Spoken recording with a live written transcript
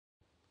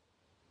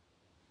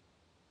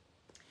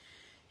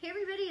Hey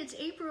everybody, it's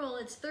April,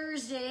 it's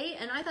Thursday,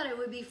 and I thought it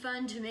would be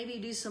fun to maybe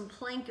do some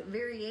plank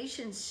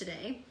variations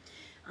today.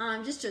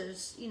 Just to,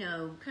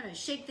 kind of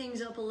shake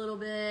things up a little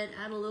bit,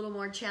 add a little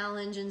more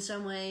challenge in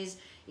some ways.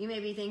 You may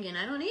be thinking,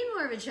 I don't need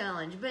more of a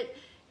challenge, but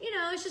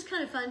it's just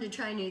kind of fun to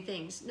try new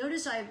things.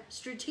 Notice I've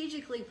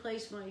strategically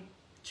placed my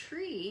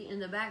tree in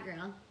the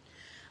background.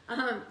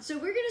 So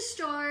we're gonna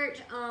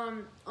start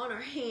on our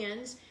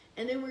hands,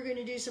 and then we're going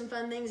to do some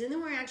fun things, and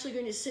then we're actually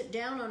going to sit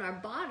down on our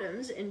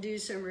bottoms and do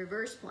some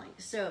reverse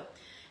planks.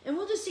 And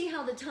we'll just see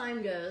how the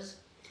time goes.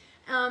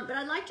 But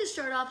I'd like to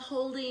start off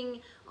holding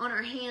on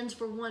our hands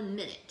for 1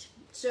 minute.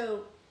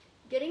 So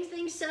getting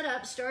things set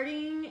up,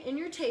 starting in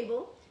your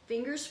table,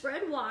 fingers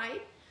spread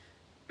wide,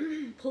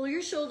 pull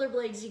your shoulder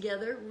blades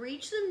together,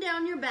 reach them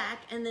down your back,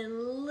 and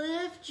then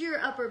lift your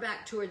upper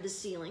back toward the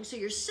ceiling. So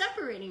you're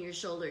separating your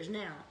shoulders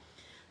now,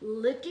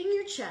 lifting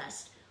your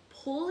chest,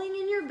 pulling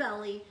in your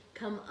belly,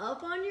 come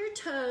up on your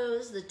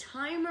toes, the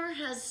timer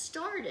has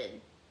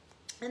started.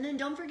 And then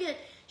don't forget,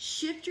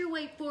 shift your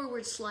weight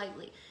forward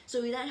slightly.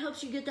 So that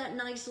helps you get that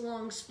nice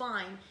long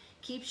spine,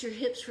 keeps your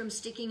hips from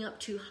sticking up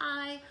too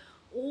high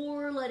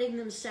or letting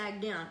them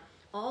sag down.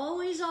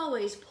 Always,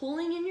 always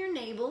pulling in your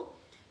navel,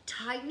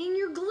 tightening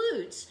your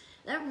glutes.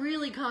 That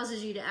really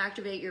causes you to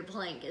activate your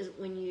plank is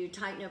when you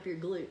tighten up your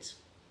glutes.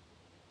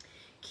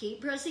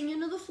 Keep pressing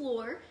into the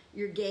floor.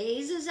 Your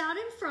gaze is out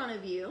in front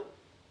of you.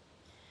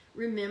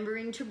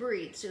 Remembering to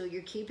breathe. So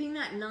you're keeping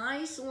that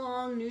nice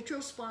long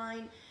neutral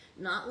spine,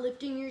 not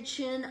lifting your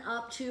chin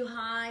up too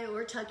high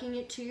or tucking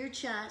it to your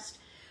chest,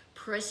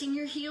 pressing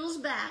your heels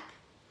back.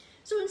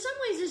 So in some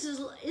ways this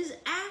is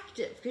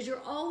active because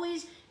you're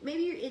always,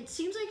 it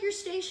seems like you're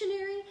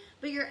stationary,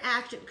 but you're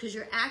active because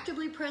you're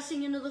actively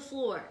pressing into the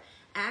floor,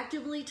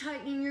 actively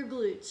tightening your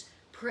glutes,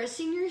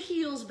 pressing your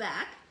heels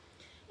back,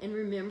 and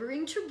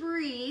remembering to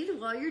breathe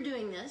while you're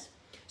doing this.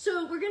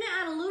 So we're gonna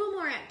add a little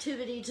more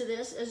activity to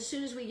this as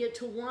soon as we get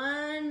to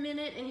 1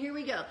 minute, and here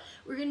we go.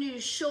 We're gonna do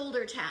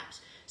shoulder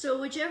taps. So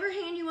whichever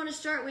hand you wanna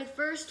start with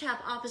first,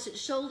 tap opposite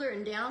shoulder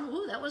and down.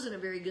 Ooh, that wasn't a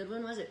very good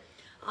one, was it?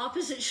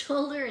 Opposite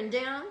shoulder and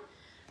down,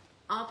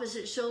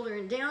 opposite shoulder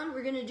and down.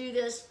 We're gonna do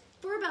this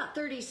for about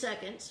 30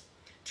 seconds.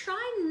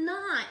 Try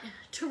not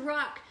to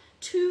rock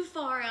too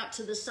far out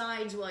to the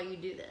sides while you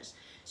do this.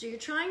 So you're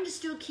trying to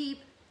still keep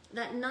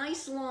that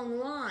nice long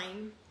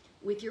line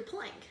with your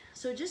plank.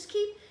 So just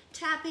keep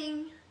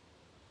tapping.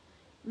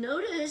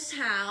 Notice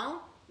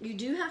how you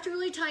do have to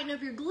really tighten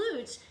up your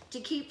glutes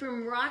to keep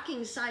from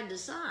rocking side to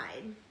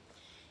side.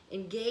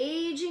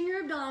 Engaging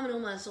your abdominal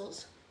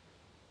muscles.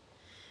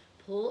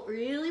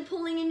 Really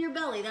pulling in your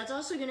belly. That's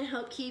also going to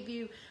help keep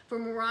you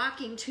from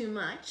rocking too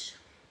much.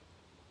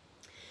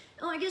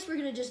 Oh, I guess we're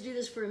going to just do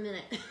this for a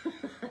minute.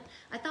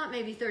 I thought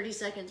maybe 30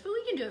 seconds, but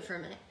we can do it for a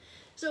minute.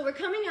 So we're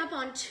coming up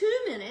on 2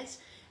 minutes,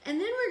 and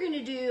then we're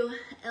going to do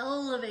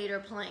elevator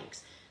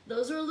planks.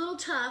 Those are a little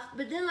tough,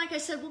 but then like I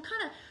said, we'll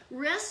kind of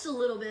rest a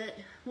little bit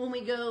when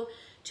we go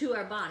to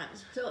our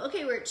bottoms. So,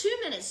 okay, we're at 2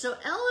 minutes. So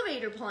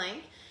elevator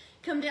plank,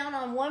 come down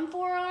on one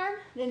forearm,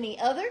 then the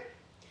other,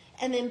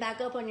 and then back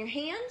up on your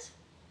hands,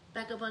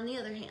 back up on the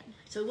other hand.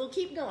 So we'll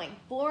keep going.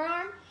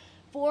 Forearm,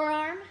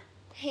 forearm,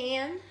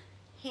 hand,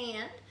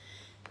 hand,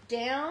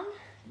 down,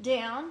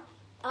 down,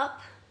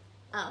 up,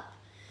 up,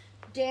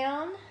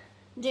 down,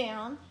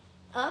 down,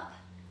 up,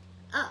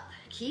 up.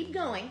 Keep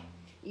going.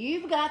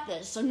 You've got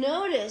this. So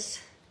notice,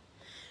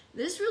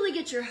 this really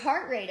gets your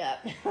heart rate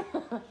up.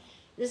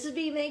 This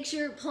makes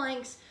your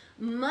planks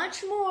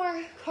much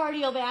more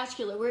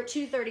cardiovascular. We're at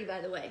 2:30,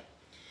 by the way.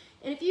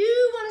 And if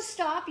you want to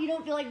stop, you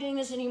don't feel like doing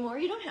this anymore,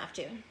 you don't have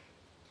to.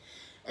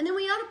 And then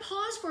we ought to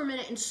pause for a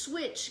minute and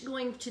switch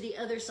going to the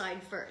other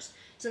side first.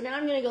 So now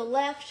I'm going to go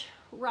left,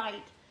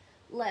 right,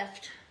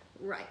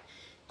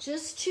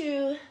 just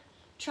to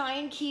try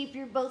and keep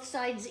your both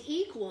sides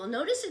equal.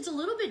 Notice it's a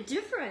little bit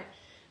different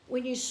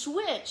when you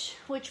switch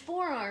which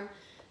forearm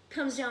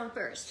comes down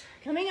first.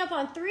 Coming up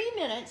on 3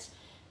 minutes,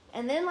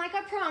 and then like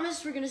I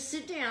promised, we're gonna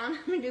sit down.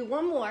 I'm gonna do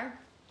one more.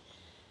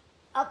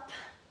 Up,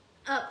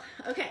 up.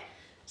 Okay,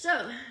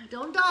 so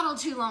don't dawdle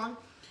too long.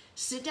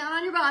 Sit down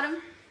on your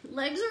bottom.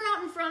 Legs are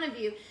out in front of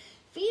you.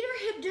 Feet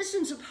are hip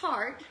distance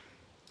apart.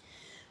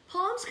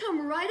 Palms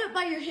come right up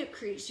by your hip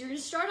crease. You're gonna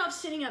start off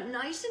sitting up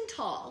nice and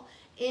tall.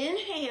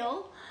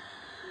 Inhale,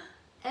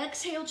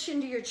 exhale,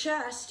 chin to your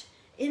chest.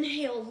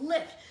 Inhale,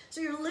 lift. So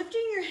you're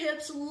lifting your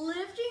hips,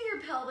 lifting your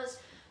pelvis,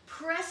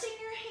 pressing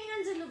your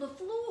hands into the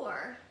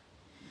floor,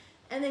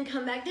 and then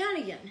come back down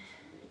again.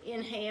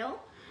 Inhale,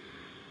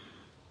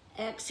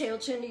 exhale,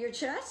 chin to your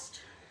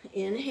chest.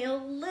 Inhale,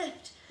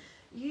 lift.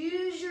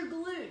 Use your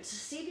glutes.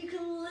 See if you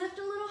can lift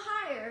a little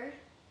higher.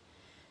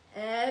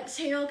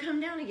 Exhale,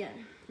 come down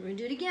again. We're gonna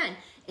do it again.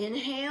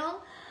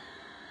 Inhale,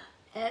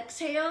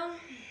 exhale,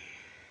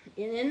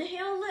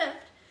 inhale,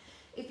 lift.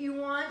 If you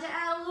want to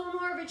add a little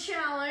more of a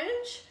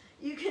challenge,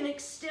 you can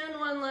extend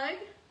one leg,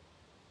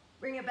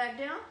 bring it back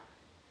down,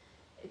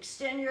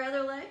 extend your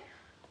other leg,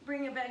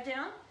 bring it back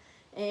down,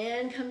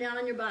 and come down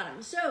on your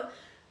bottom. So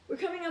we're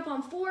coming up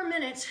on 4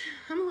 minutes.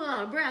 I'm a little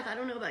out of breath, I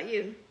don't know about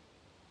you.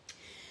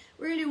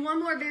 We're gonna do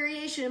one more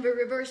variation of a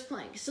reverse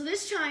plank. So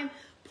this time,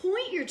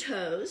 point your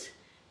toes,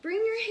 bring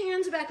your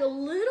hands back a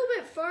little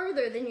bit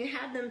farther than you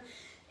had them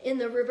in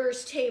the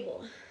reverse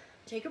table.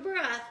 Take a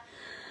breath,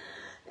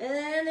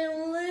 and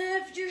then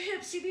lift your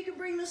hips. See if you can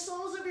bring the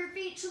soles of your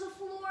feet to the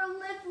floor.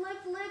 Lift,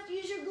 lift, lift,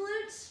 use your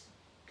glutes.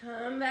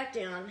 Come back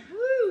down,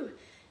 woo.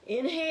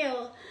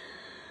 Inhale,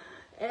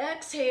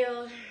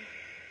 exhale,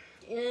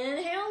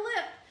 inhale,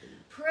 lift.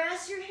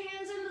 Press your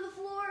hands into the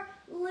floor,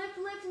 lift,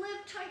 lift,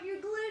 lift, tighten your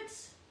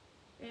glutes.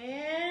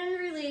 And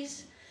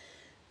release.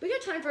 We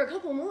got time for a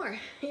couple more.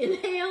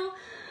 Inhale,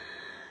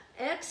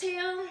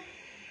 exhale,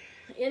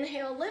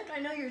 inhale, lift. I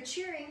know you're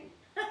cheering.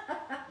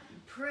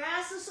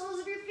 Press the soles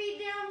of your feet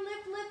down,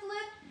 lift, lift,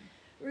 lift.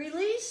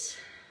 Release.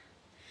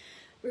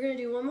 We're gonna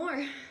do one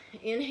more.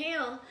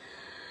 Inhale,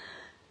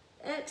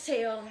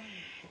 exhale,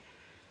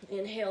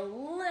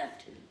 inhale,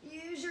 lift.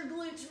 Use your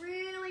glutes,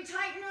 really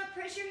tighten up,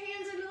 press your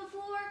hands into the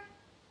floor.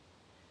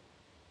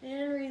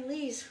 And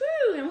release.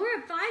 Woo! And we're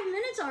at 5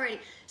 minutes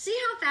already. See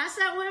how fast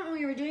that went when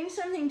we were doing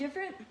something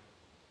different?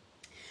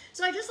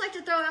 So I just like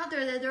to throw out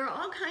there that there are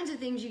all kinds of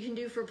things you can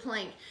do for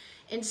plank.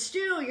 And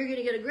still, you're going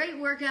to get a great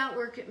workout,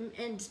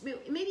 and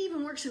maybe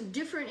even work some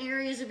different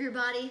areas of your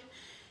body.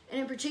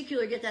 And in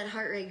particular, get that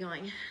heart rate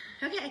going.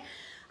 Okay,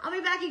 I'll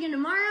be back again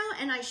tomorrow,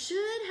 and I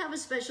should have a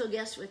special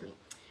guest with me.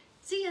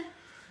 See ya.